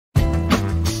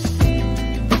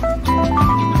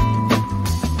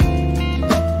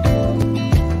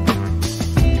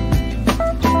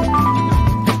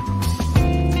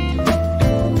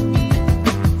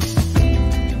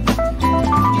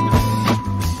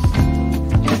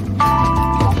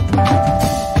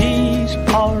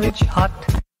It's hot.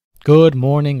 Good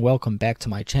morning, welcome back to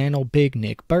my channel, Big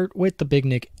Nick Burt with the Big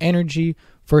Nick Energy.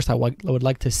 First, I would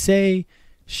like to say,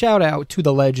 shout out to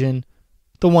the legend,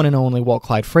 the one and only Walt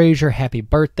Clyde Frazier. Happy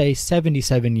birthday,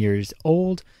 77 years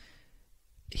old.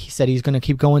 He said he's going to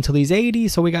keep going till he's 80,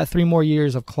 so we got 3 more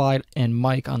years of Clyde and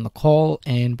Mike on the call,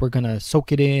 and we're going to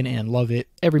soak it in and love it,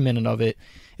 every minute of it,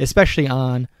 especially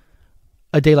on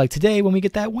a day like today when we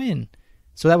get that win.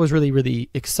 So that was really, really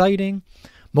exciting,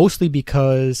 mostly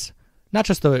because not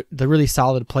just the really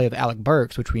solid play of Alec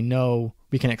Burks, which we know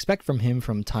we can expect from him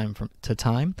from time to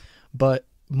time, but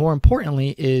more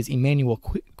importantly is Emmanuel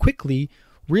quickly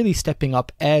really stepping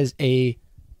up as a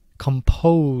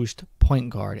composed point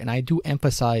guard. And I do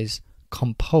emphasize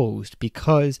composed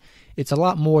because it's a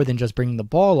lot more than just bringing the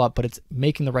ball up, but it's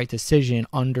making the right decision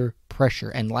under pressure.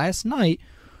 And last night,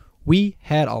 we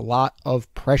had a lot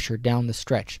of pressure down the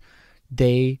stretch.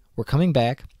 They were coming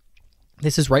back.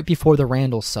 This is right before the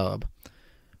Randle sub,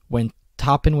 when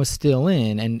Toppin was still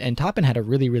in, and Toppin had a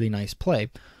really, really nice play,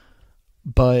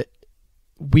 but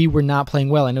we were not playing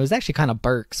well, and it was actually kind of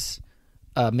Burks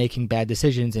making bad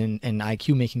decisions and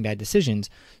IQ making bad decisions.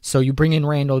 So you bring in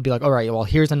Randle to be like, all right, well,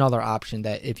 here's another option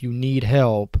that if you need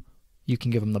help, you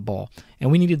can give him the ball, and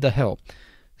we needed the help.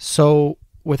 So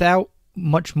without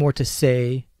much more to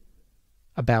say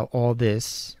about all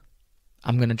this,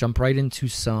 I'm going to jump right into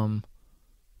some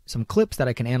clips that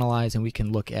I can analyze, and we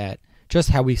can look at just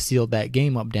how we sealed that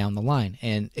game up down the line.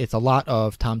 And it's a lot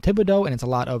of Tom Thibodeau, and it's a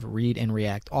lot of read and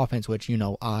react offense, which, you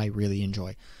know, I really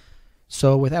enjoy.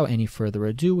 So without any further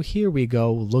ado, here we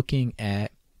go looking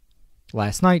at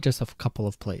last night, just a couple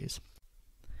of plays.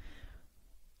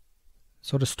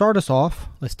 So to start us off,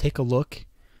 let's take a look.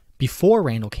 Before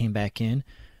Randle came back in,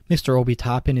 Mr. Obi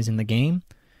Toppin is in the game.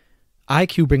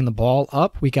 IQ bring the ball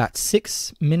up. We got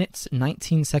 6 minutes,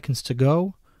 19 seconds to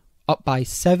go. Up by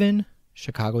 7.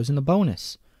 Chicago's in the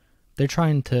bonus. They're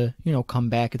trying to, you know, come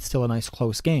back. It's still a nice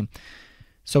close game.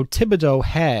 So Thibodeau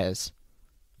has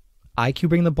IQ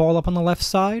bring the ball up on the left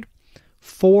side.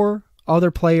 4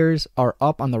 other players are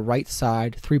up on the right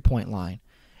side, 3-point line.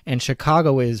 And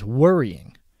Chicago is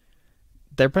worrying.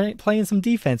 They're playing some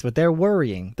defense, but they're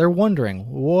worrying. They're wondering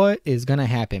what is going to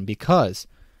happen, because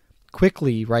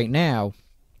Quickly right now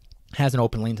has an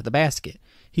open lane to the basket.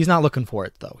 He's not looking for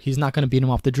it, though. He's not going to beat him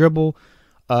off the dribble.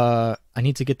 I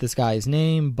need to get this guy's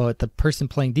name, but the person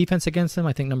playing defense against him,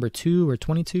 I think number 2 or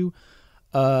 22,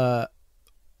 I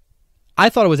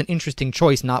thought it was an interesting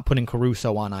choice not putting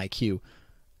Caruso on IQ.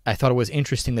 I thought it was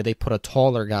interesting that they put a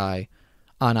taller guy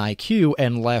on IQ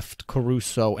and left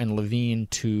Caruso and Levine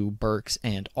to Burks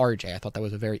and RJ. I thought that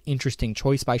was a very interesting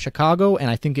choice by Chicago, and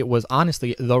I think it was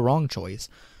honestly the wrong choice,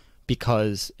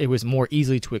 because it was more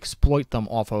easily to exploit them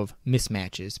off of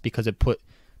mismatches, because it put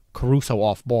Caruso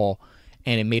off ball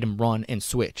and it made him run and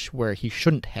switch where he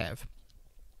shouldn't have.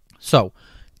 So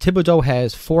Thibodeau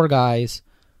has 4 guys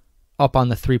up on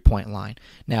the 3-point line.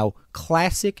 Now,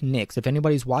 classic Knicks, if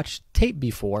anybody's watched tape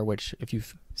before, which if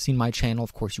you've seen my channel,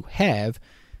 of course you have,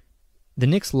 the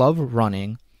Knicks love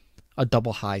running a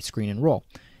double high screen and roll.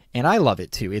 And I love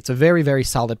it too. It's a very, very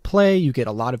solid play. You get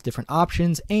a lot of different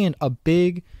options and a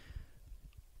big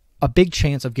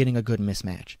chance of getting a good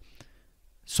mismatch.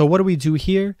 So what do we do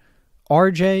here?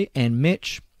 RJ and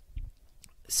Mitch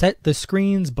set the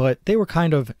screens, but they were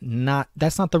kind of not,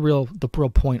 that's not the real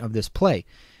point of this play.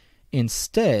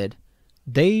 Instead,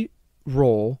 they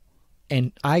roll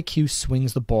and IQ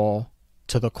swings the ball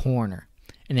to the corner.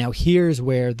 And now here's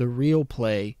where the real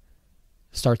play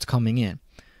starts coming in.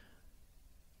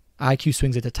 IQ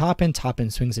swings it to Toppin,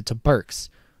 Toppin swings it to Burks.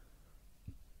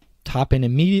 Toppin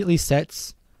immediately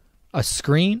sets a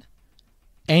screen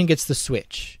and gets the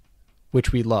switch,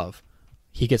 which we love.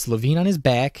 He gets Levine on his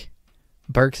back.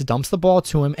 Burks dumps the ball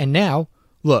to him. And now,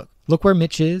 look where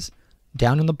Mitch is,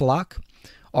 down in the block.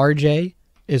 RJ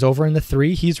is over in the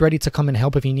 3. He's ready to come and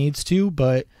help if he needs to,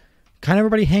 but kind of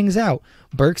everybody hangs out.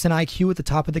 Burks and IQ at the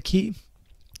top of the key.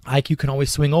 IQ can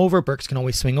always swing over. Burks can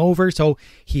always swing over. So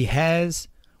he has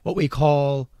what we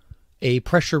call a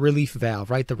pressure relief valve,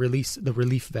 right? The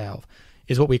relief valve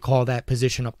is what we call that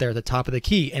position up there at the top of the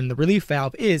key. And the relief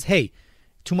valve is, hey,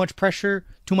 too much pressure,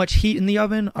 too much heat in the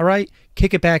oven, all right?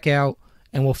 Kick it back out,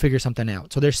 and we'll figure something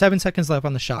out. So there's 7 seconds left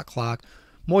on the shot clock.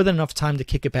 More than enough time to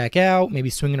kick it back out, maybe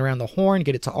swing it around the horn,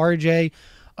 get it to RJ.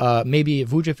 Maybe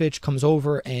Vucevic comes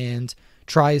over and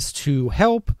tries to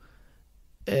help.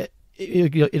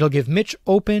 It'll give Mitch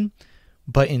open,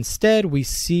 but instead we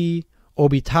see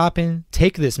Obi Toppin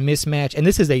take this mismatch, and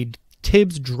this is a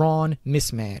Thibs drawn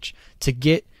mismatch to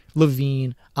get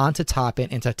Levine onto Toppin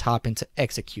and to Toppin to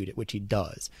execute it, which he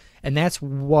does. And that's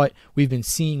what we've been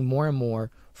seeing more and more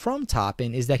from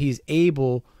Toppin, is that he's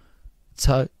able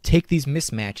to take these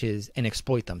mismatches and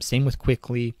exploit them. Same with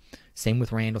Quickly, same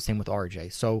with Randle, same with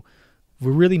RJ. So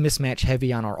we're really mismatch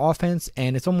heavy on our offense,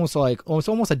 and it's almost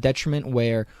a detriment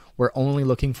where we're only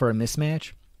looking for a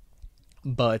mismatch,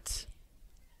 but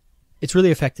it's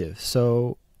really effective.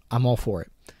 So I'm all for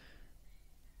it.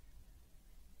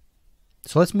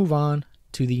 So let's move on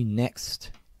to the next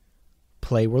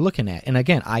play we're looking at. And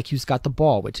again, IQ's got the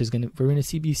ball, which is we're going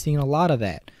to be seeing a lot of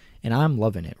that. And I'm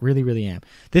loving it. Really, really am.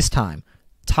 This time,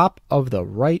 top of the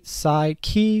right side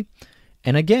key.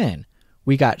 And again,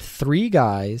 we got 3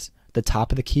 guys the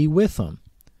top of the key with him.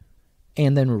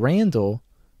 And then Randle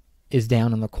is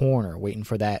down in the corner waiting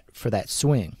for that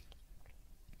swing.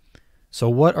 So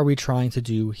what are we trying to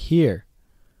do here?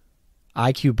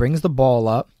 IQ brings the ball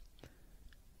up.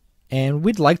 And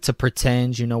we'd like to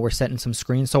pretend, we're setting some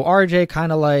screens. So RJ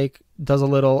kind of like does a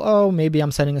little, oh, maybe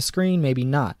I'm setting a screen, maybe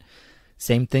not.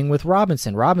 Same thing with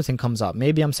Robinson. Robinson comes up.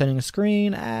 Maybe I'm setting a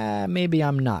screen, maybe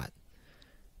I'm not.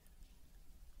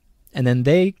 And then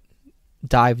they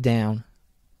dive down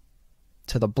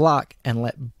to the block and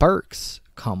let Burks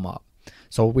come up.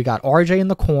 So we got RJ in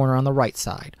the corner on the right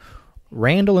side,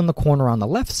 Randle in the corner on the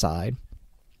left side,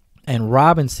 and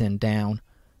Robinson down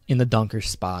in the dunker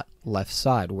spot left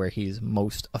side where he's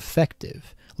most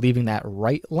effective, leaving that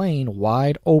right lane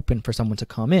wide open for someone to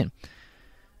come in.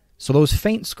 So those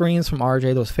faint screens from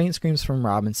RJ, those faint screens from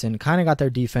Robinson kind of got their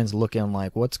defense looking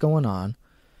like, what's going on?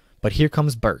 But here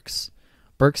comes Burks.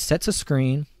 Burks sets a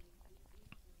screen,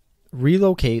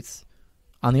 relocates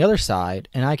on the other side,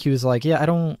 and IQ is like, yeah, I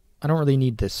don't really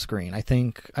need this screen. I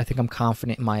think I'm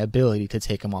confident in my ability to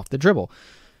take him off the dribble.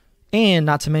 And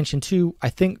not to mention too, I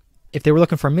think if they were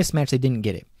looking for a mismatch, they didn't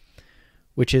get it,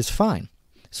 which is fine.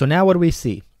 So now what do we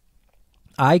see?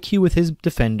 IQ with his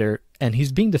defender, and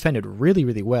he's being defended really,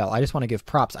 really well. I just want to give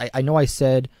props. I know I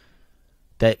said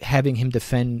that having him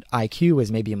defend IQ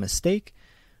is maybe a mistake,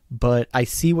 but I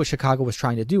see what Chicago was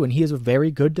trying to do, and he is a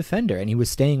very good defender, and he was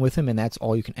staying with him, and that's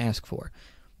all you can ask for.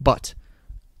 But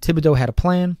Thibodeau had a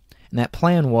plan, and that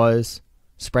plan was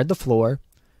spread the floor,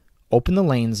 open the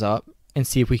lanes up, and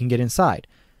see if we can get inside.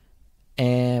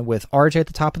 And with RJ at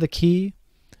the top of the key,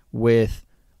 with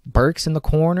Burks in the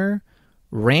corner,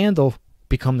 Randle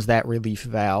becomes that relief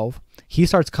valve. He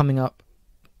starts coming up,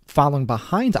 following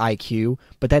behind IQ,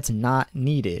 but that's not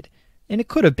needed. And it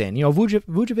could have been.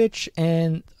 Vucevic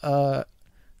and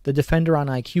the defender on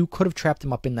IQ could have trapped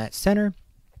him up in that center,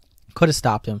 could have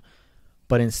stopped him.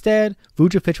 But instead,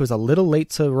 Vucevic was a little late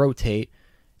to rotate,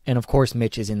 and of course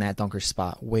Mitch is in that dunker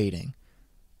spot waiting.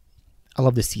 I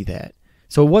love to see that.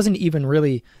 So it wasn't even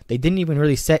really, they didn't even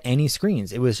really set any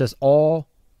screens. It was just all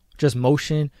just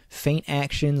motion, feint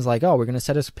actions like, oh, we're going to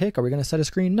set a pick, are we going to set a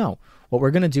screen? No. What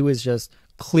we're going to do is just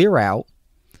clear out,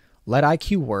 let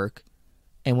IQ work,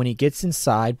 and when he gets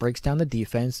inside, breaks down the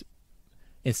defense,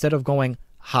 instead of going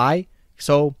high.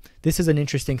 So this is an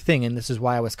interesting thing, and this is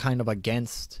why I was kind of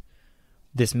against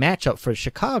this matchup for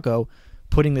Chicago,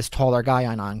 putting this taller guy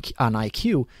on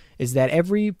IQ, is that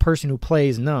every person who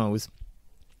plays knows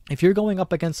if you're going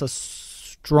up against a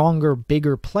stronger,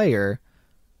 bigger player,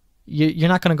 you're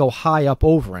not going to go high up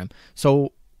over him.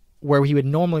 So where he would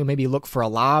normally maybe look for a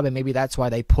lob, and maybe that's why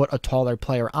they put a taller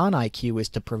player on IQ, is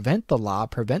to prevent the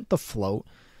lob, prevent the float,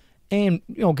 and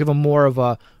give him more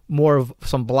of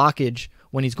some blockage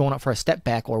when he's going up for a step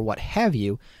back or what have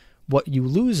you. What you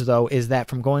lose, though, is that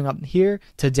from going up here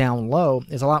to down low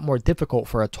is a lot more difficult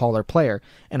for a taller player.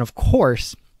 And of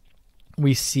course,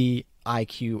 we see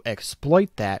IQ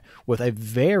exploit that with a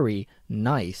very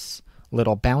nice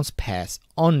little bounce pass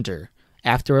under.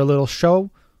 After a little show,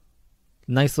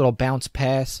 nice little bounce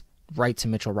pass right to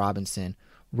Mitchell Robinson.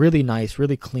 Really nice,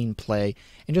 really clean play.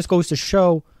 And just goes to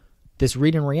show this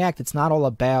read and react. It's not all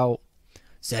about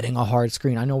setting a hard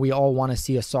screen. I know we all want to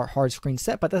see a hard screen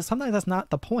set, but sometimes that's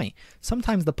not the point.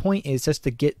 Sometimes the point is just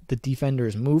to get the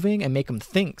defenders moving and make them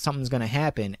think something's going to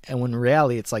happen. And when in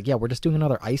reality, it's like, yeah, we're just doing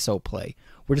another ISO play.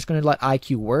 We're just going to let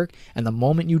IQ work. And the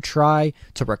moment you try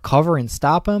to recover and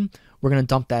stop him, we're going to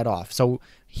dump that off. So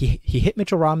he hit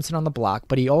Mitchell Robinson on the block,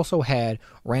 but he also had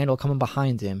Randle coming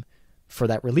behind him for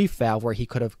that relief valve where he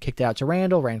could have kicked it out to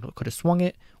Randle. Randle could have swung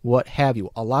it, what have you.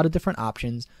 A lot of different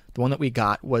options. The one that we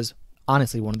got was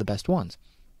honestly one of the best ones.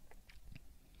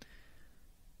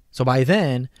 So by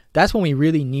then, that's when we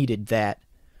really needed that.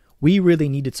 We really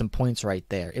needed some points right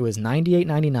there. It was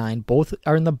 98-99. Both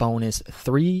are in the bonus.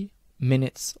 3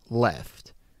 minutes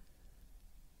left.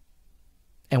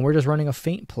 And we're just running a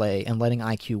feint play and letting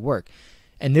IQ work.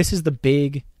 And this is the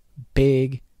big,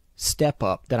 big step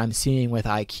up that I'm seeing with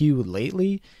IQ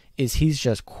lately is he's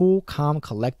just cool, calm,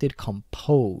 collected,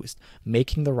 composed,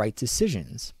 making the right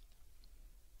decisions.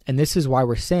 And this is why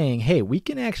we're saying, hey, we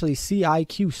can actually see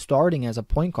IQ starting as a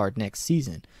point guard next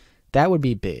season. That would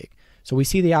be big. So we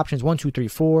see the options 1, 2, 3,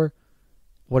 4.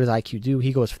 What does IQ do?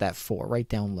 He goes for that 4 right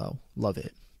down low. Love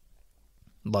it.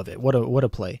 Love it. What a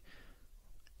play.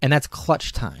 And that's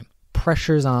clutch time.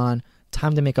 Pressure's on.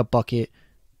 Time to make a bucket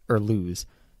or lose.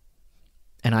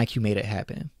 And IQ made it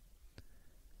happen.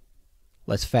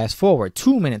 Let's fast forward.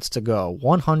 2 minutes to go.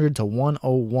 100 to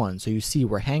 101. So you see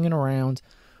we're hanging around.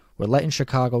 We're letting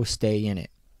Chicago stay in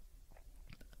it.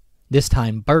 This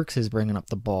time Burks is bringing up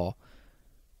the ball.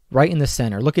 Right in the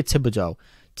center. Look at Thibodeau.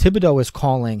 Thibodeau is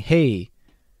calling, hey,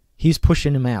 he's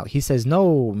pushing him out. He says,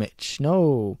 no, Mitch,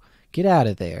 no. Get out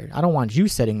of there. I don't want you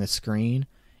setting the screen.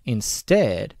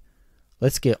 Instead,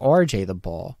 let's get RJ the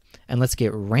ball. And let's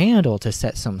get Randle to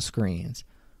set some screens.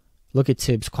 Look at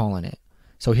Thibs calling it.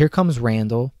 So here comes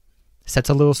Randle. Sets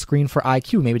a little screen for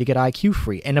IQ, maybe to get IQ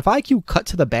free. And if IQ cut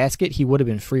to the basket, he would have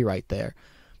been free right there.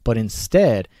 But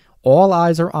instead, all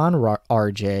eyes are on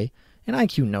RJ. And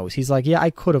IQ knows. He's like, yeah,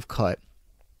 I could have cut.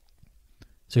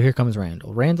 So here comes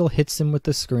Randle. Randle hits him with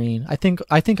the screen. I think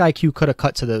IQ could have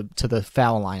cut to the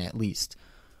foul line at least.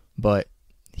 But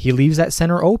he leaves that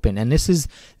center open. And this is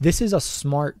a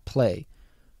smart play.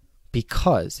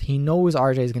 Because he knows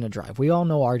RJ is going to drive. We all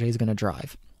know RJ is going to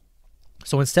drive.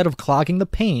 So instead of clogging the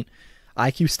paint,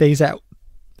 IQ stays out.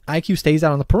 IQ stays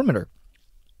out on the perimeter.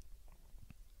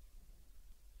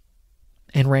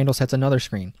 And Randle sets another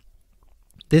screen.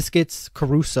 This gets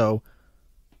Caruso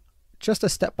just a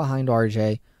step behind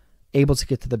RJ, able to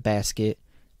get to the basket,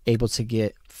 able to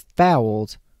get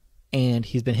fouled, and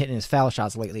he's been hitting his foul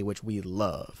shots lately, which we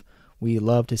love. We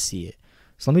love to see it.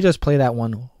 So let me just play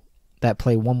that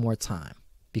play one more time,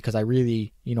 because I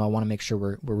really, I want to make sure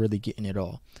we're really getting it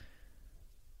all.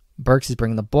 Burks is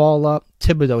bringing the ball up.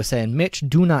 Thibodeau is saying, Mitch,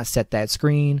 do not set that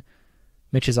screen.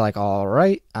 Mitch is like, all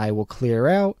right, I will clear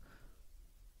out.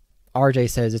 RJ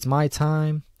says, it's my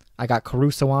time. I got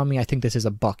Caruso on me. I think this is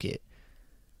a bucket.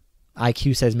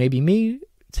 IQ says, maybe me.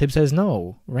 Thibs says,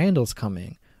 no, Randle's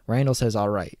coming. Randle says, all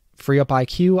right. Free up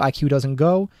IQ. IQ doesn't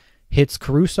go. Hits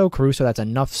Caruso. Caruso, that's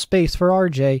enough space for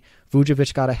RJ.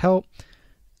 Vucevic got to help.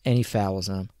 And he fouls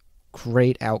him.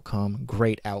 Great outcome.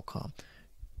 Great outcome.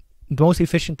 The most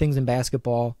efficient things in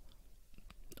basketball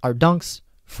are dunks,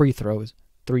 free throws,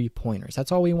 three-pointers.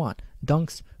 That's all we want.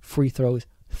 Dunks, free throws,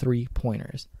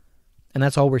 three-pointers. And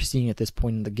that's all we're seeing at this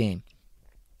point in the game.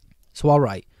 So, all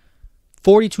right.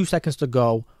 42 seconds to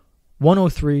go.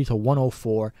 103 to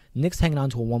 104. Knicks hanging on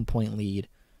to a 1-point lead.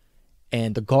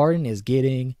 And the Garden is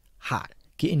getting hot,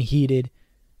 getting heated.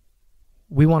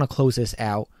 We want to close this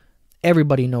out.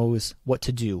 Everybody knows what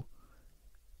to do.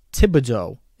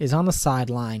 Thibodeau is on the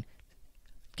sideline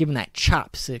giving that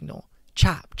chop signal.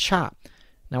 Chop, chop.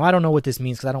 Now, I don't know what this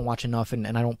means because I don't watch enough and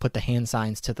I don't put the hand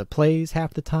signs to the plays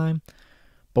half the time.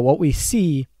 But what we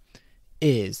see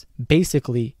is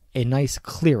basically a nice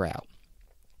clear out.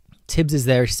 Thibs is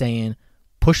there saying,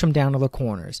 push them down to the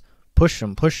corners. Push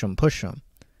them, push them, push them.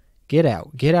 Get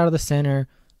out. Get out of the center.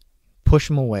 Push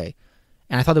them away.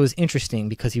 And I thought that was interesting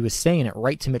because he was saying it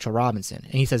right to Mitchell Robinson.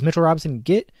 And he says, Mitchell Robinson,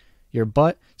 get your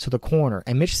butt to the corner.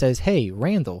 And Mitch says, hey,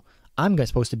 Randle, I'm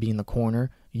supposed to be in the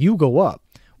corner. You go up,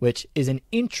 which is an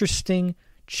interesting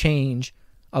change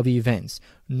of events.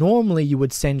 Normally, you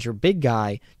would send your big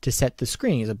guy to set the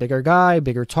screen. He's a bigger guy,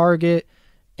 bigger target,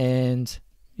 and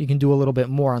you can do a little bit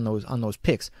more on those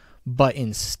picks. But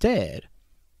instead,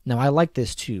 now I like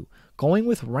this too. Going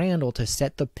with Randle to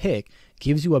set the pick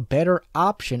gives you a better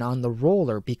option on the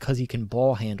roller because he can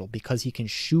ball handle, because he can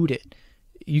shoot it.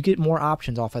 You get more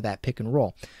options off of that pick and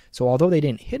roll. So although they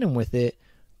didn't hit him with it,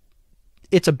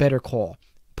 it's a better call.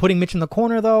 Putting Mitch in the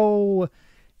corner, though,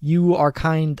 you are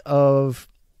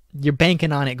you're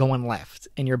banking on it going left,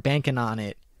 and you're banking on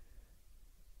it,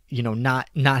 not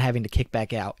having to kick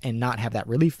back out and not have that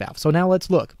relief valve. So now let's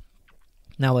look.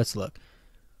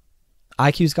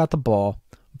 IQ's got the ball.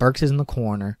 Burks is in the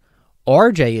corner.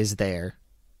 RJ is there,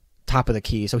 top of the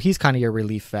key, so he's kind of your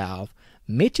relief valve.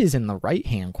 Mitch is in the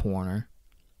right-hand corner.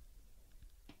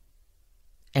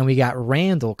 And we got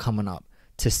Randle coming up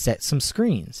to set some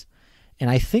screens. And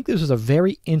I think this was a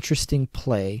very interesting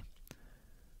play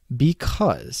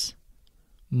because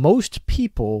most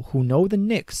people who know the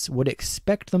Knicks would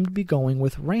expect them to be going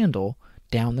with Randle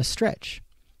down the stretch.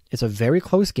 It's a very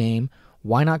close game.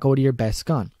 Why not go to your best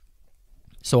gun?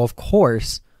 So, of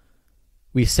course,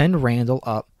 we send Randle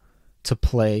up to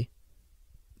play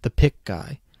the pick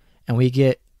guy. And we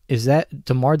get, is that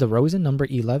DeMar DeRozan, number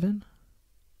 11?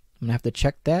 I'm going to have to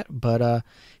check that. But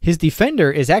his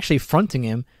defender is actually fronting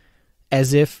him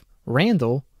as if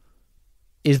Randle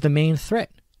is the main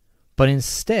threat. But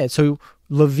instead, so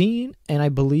Levine and I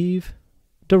believe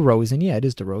DeRozan, yeah, it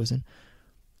is DeRozan,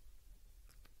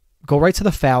 go right to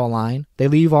the foul line. They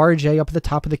leave RJ up at the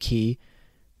top of the key.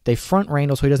 They front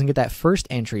Randle so he doesn't get that first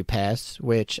entry pass,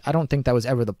 which I don't think that was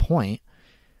ever the point.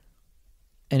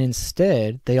 And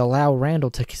instead, they allow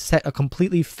Randle to set a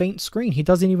completely feint screen. He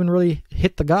doesn't even really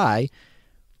hit the guy,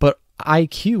 but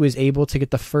IQ is able to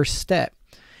get the first step.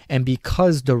 And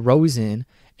because DeRozan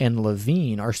and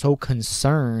Levine are so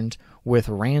concerned with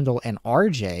Randle and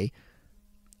RJ,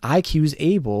 IQ is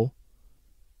able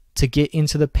to get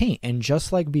into the paint. And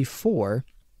just like before,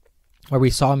 where we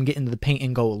saw him get into the paint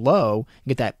and go low and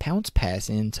get that pounce pass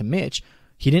into Mitch,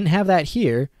 he didn't have that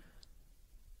here.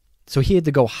 So he had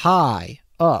to go high,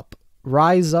 up,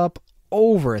 rise up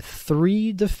over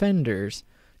 3 defenders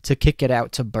to kick it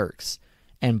out to Burks.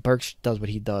 And Burks does what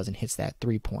he does and hits that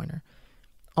 3-pointer.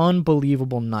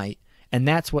 Unbelievable night. And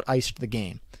that's what iced the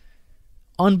game.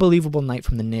 Unbelievable night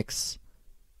from the Knicks.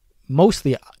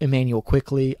 Mostly Emmanuel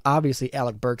Quickley. Obviously,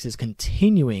 Alec Burks is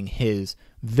continuing his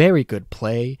very good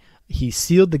play. He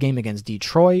sealed the game against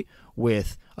Detroit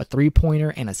with a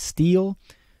 3-pointer and a steal.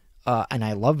 And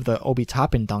I love the Obi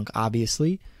Toppin dunk,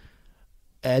 obviously.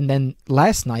 And then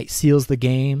last night seals the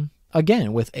game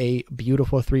again with a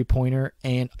beautiful 3-pointer.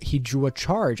 And he drew a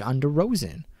charge on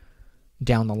DeRozan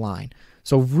down the line.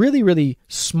 So really, really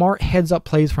smart heads-up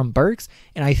plays from Burks.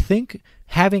 And I think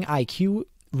having IQ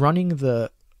running the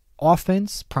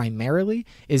offense primarily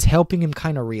is helping him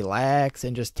kind of relax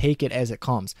and just take it as it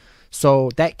comes. So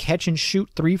that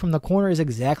catch-and-shoot 3 from the corner is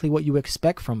exactly what you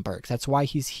expect from Burks. That's why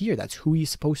he's here. That's who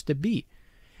he's supposed to be.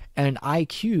 And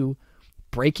IQ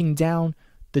breaking down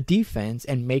the defense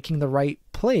and making the right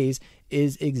plays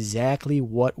is exactly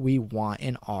what we want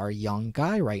in our young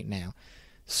guy right now.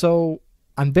 So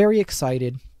I'm very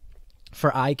excited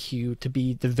for IQ to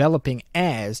be developing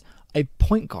as a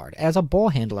point guard, as a ball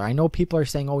handler. I know people are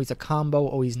saying, oh, he's a combo,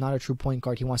 oh, he's not a true point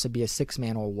guard, he wants to be a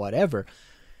 6-man or whatever.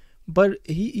 But,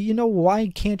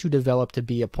 why can't you develop to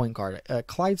be a point guard?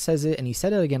 Clyde says it, and he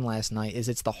said it again last night, is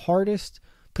it's the hardest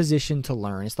position to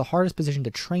learn. It's the hardest position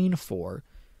to train for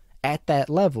at that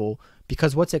level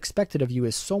because what's expected of you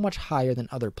is so much higher than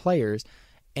other players,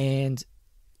 and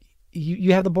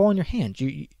you have the ball in your hand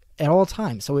at all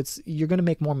times. So you're going to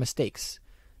make more mistakes.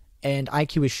 And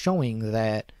IQ is showing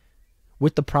that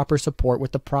with the proper support,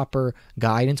 with the proper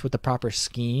guidance, with the proper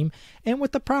scheme, and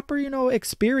with the proper,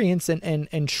 experience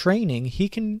and training, he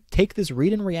can take this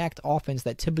read and react offense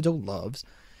that Thibodeau loves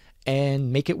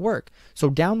and make it work. So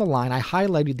down the line, I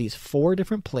highlighted these 4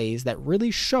 different plays that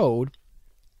really showed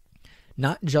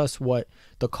not just what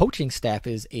the coaching staff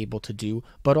is able to do,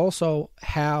 but also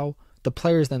how the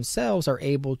players themselves are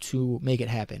able to make it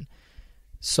happen.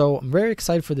 So I'm very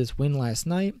excited for this win last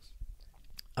night.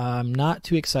 I'm not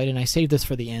too excited, and I saved this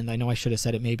for the end. I know I should have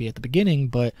said it maybe at the beginning,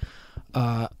 but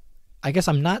I guess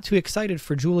I'm not too excited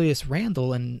for Julius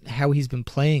Randle and how he's been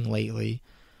playing lately.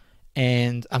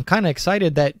 And I'm kind of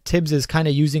excited that Thibs is kind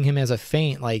of using him as a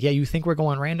feint. Like, yeah, you think we're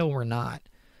going Randle? We're not.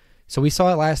 So we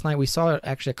saw it last night. We saw it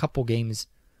actually a couple games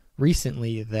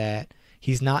recently that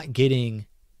he's not getting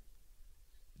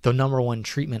the number 1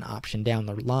 treatment option down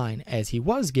the line as he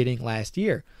was getting last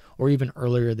year or even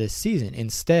earlier this season.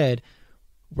 Instead,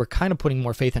 we're kind of putting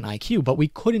more faith in IQ, but we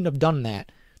couldn't have done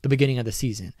that the beginning of the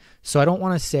season. So I don't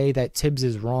want to say that Thibs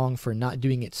is wrong for not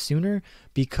doing it sooner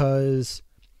because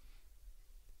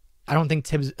I don't think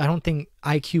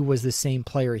IQ was the same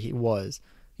player he was,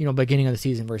 beginning of the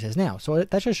season versus now. So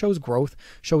that just shows growth,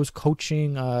 shows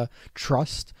coaching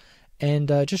trust, and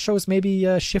just shows maybe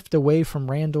a shift away from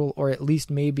Randle, or at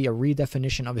least maybe a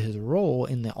redefinition of his role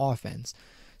in the offense.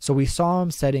 So we saw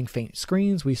him setting feint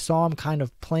screens. We saw him kind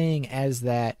of playing as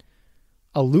that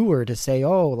allure to say,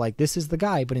 oh, like this is the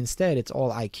guy, but instead it's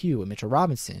all IQ and Mitchell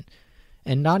Robinson.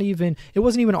 And it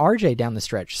wasn't even RJ down the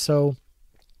stretch. So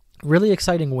really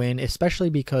exciting win,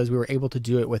 especially because we were able to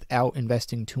do it without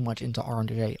investing too much into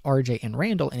RJ and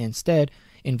Randle, and instead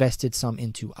invested some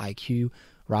into IQ,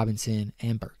 Robinson,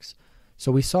 and Burks.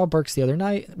 So we saw Burks the other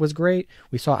night. It was great.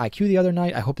 We saw IQ the other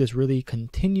night. I hope this really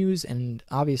continues, and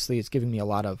obviously it's giving me a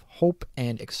lot of hope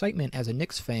and excitement as a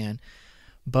Knicks fan.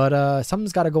 But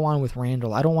something's got to go on with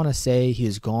Randle. I don't want to say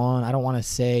he's gone. I don't want to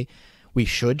say we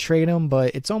should trade him,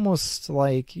 but it's almost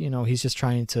like, he's just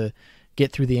trying to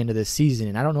get through the end of this season.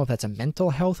 And I don't know if that's a mental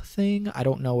health thing. I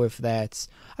don't know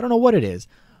what it is,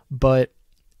 but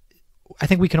I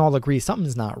think we can all agree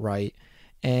something's not right.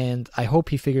 And I hope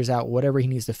he figures out whatever he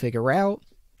needs to figure out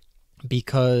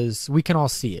because we can all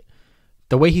see it.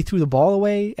 the way he threw the ball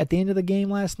away at the end of the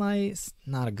game last night, it's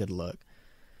not a good look.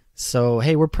 So,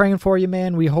 hey, we're praying for you,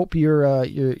 man. We hope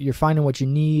you're finding what you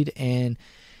need. And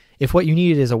if what you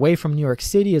need is away from New York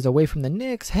City, is away from the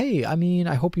Knicks, hey, I mean,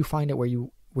 I hope you find it where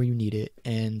you need it,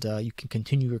 and you can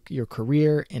continue your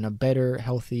career in a better,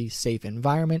 healthy, safe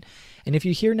environment. And if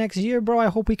you're here next year, bro, I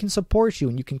hope we can support you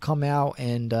and you can come out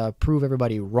and prove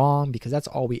everybody wrong, because that's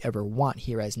all we ever want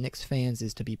here as Knicks fans,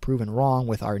 is to be proven wrong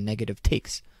with our negative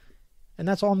takes. And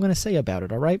that's all I'm going to say about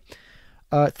it, all right?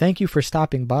 Thank you for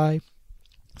stopping by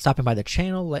the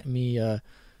channel. Let me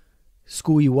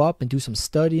school you up and do some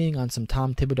studying on some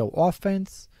Tom Thibodeau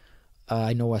offense.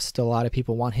 I know still a lot of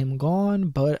people want him gone,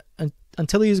 but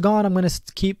until he's gone, I'm going to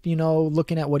keep,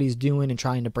 looking at what he's doing and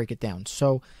trying to break it down.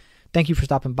 So thank you for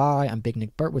stopping by. I'm Big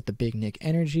Nick Burt with the Big Nick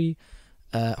Energy.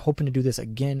 Hoping to do this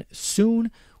again soon.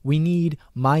 We need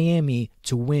Miami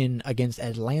to win against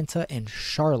Atlanta and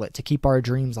Charlotte to keep our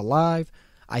dreams alive.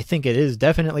 I think it is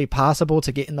definitely possible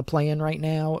to get in the play-in right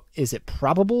now. Is it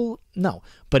probable? No.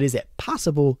 But is it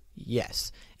possible?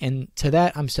 Yes. And to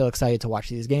that, I'm still excited to watch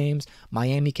these games.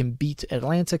 Miami can beat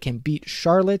Atlanta, can beat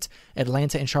Charlotte.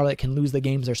 Atlanta and Charlotte can lose the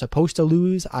games they're supposed to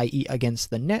lose, i.e. against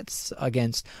the Nets,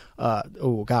 against, I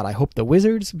hope the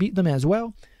Wizards beat them as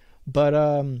well. But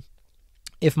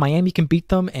if Miami can beat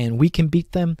them and we can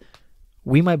beat them,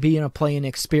 we might be in a play-in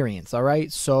experience, all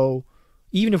right? So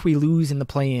even if we lose in the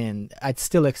play-in, it's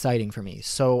still exciting for me.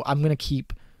 So I'm gonna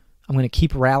keep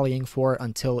rallying for it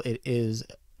until it is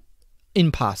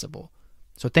impossible.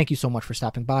 So thank you so much for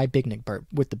stopping by. Big Nick Burt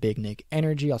with the Big Nick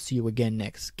Energy. I'll see you again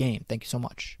next game. Thank you so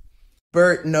much.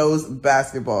 Burt knows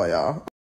basketball, y'all.